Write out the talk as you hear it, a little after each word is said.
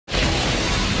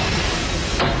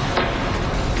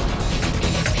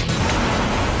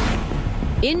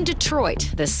In Detroit,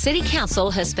 the city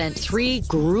council has spent 3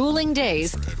 grueling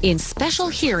days in special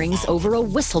hearings over a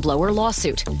whistleblower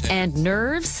lawsuit, and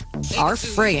nerves are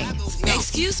fraying.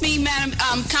 Excuse me, Madam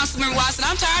Councilman Watson,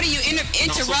 I'm tired of you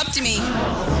interrupting me.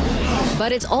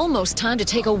 But it's almost time to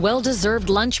take a well-deserved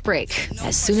lunch break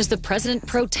as soon as the President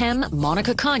Pro Tem,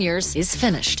 Monica Conyers, is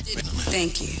finished.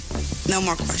 Thank you. No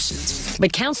more questions.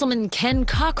 But Councilman Ken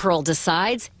Cockrell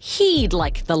decides he'd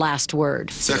like the last word.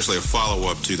 It's actually a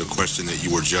follow-up to the question that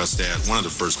you were just asked, one of the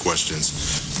first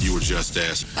questions you were just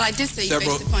asked. Well, I did say you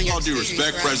based upon your all due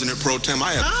respect, right? President Pro Tem,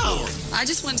 I have the floor. I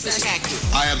just want to say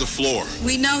I have the floor.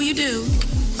 we know you do,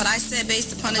 but I said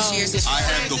based upon this year's I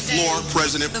have the floor,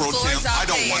 President Pro Tem. I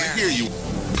don't want to hear you.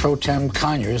 Pro Tem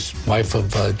Conyers, wife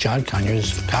of John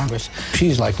Conyers of Congress,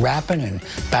 she's like rapping and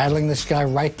battling this guy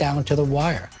right down to the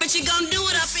wire. But you're going to do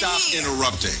it up Stop in here.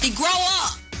 interrupting. You grow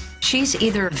up. She's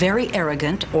either very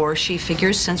arrogant or she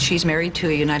figures since she's married to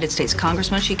a United States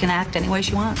congressman, she can act any way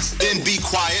she wants. Then be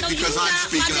quiet because I'm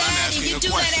speaking and I'm asking You a do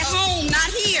question. that at home,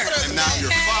 not here. I'm not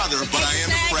your father, but I am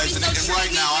the president, and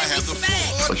right now I have the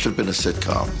floor. It should have been a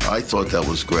sitcom. I thought that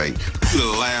was great.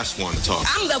 You're the last one to talk.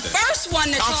 I'm the first one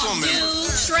to talk, Council dude. member.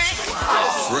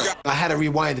 Shrek. I had to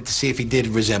rewind it to see if he did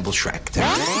resemble Shrek.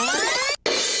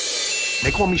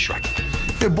 They call me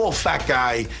Shrek. You're a bald fat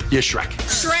guy, you're Shrek.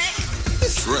 Shrek.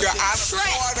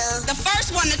 Shrek. The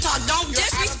first one to talk. Don't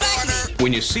disrespect me.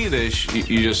 When you see this,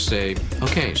 you just say,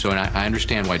 okay, so I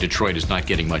understand why Detroit is not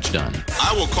getting much done.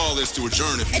 I will call this to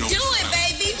adjourn if you don't. Do it,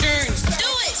 baby. Do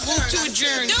it. Move to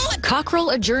adjourn. Do it. Cockrell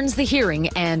adjourns the hearing,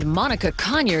 and Monica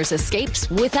Conyers escapes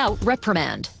without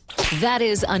reprimand. That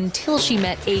is until she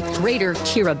met 8th grader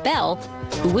Kira Bell,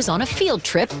 who was on a field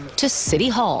trip to City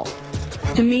Hall.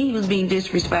 To me, he was being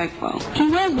disrespectful. He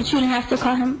was, but you didn't have to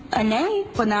call him a name.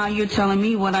 But now you're telling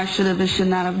me what I should have and should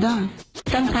not have done.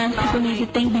 Sometimes people need to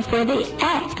think before they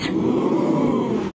act.